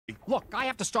Look, I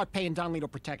have to start paying Don Lino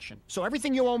protection. So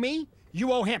everything you owe me,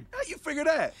 you owe him. How you figure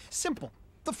that? Simple.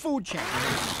 The food chain.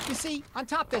 You see, on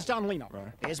top there's Don Lino.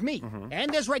 Right. There's me.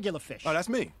 And there's regular fish. Oh, that's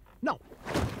me. No.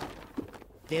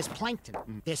 There's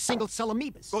plankton. There's single-cell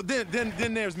amoebas. Oh,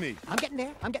 then there's me. I'm getting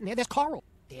there. There's coral.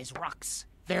 There's rocks.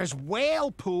 There's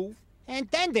whale poo. And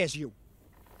then there's you.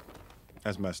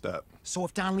 That's messed up. So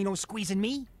if Don Lino's squeezing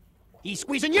me, he's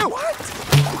squeezing you. What?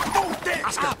 Oh, damn.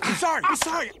 Oscar, I'm sorry. I'm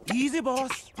sorry. Easy,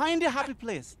 boss. Find a happy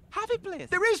place. Happy place.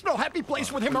 There is no happy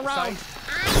place with him around. I'm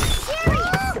serious.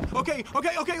 Okay,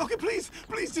 please,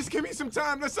 just give me some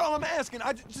time. That's all I'm asking.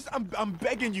 I'm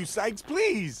begging you, Sykes,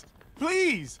 please,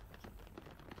 please.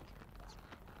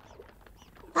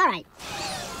 All right.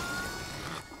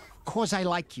 'Cause I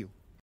like you.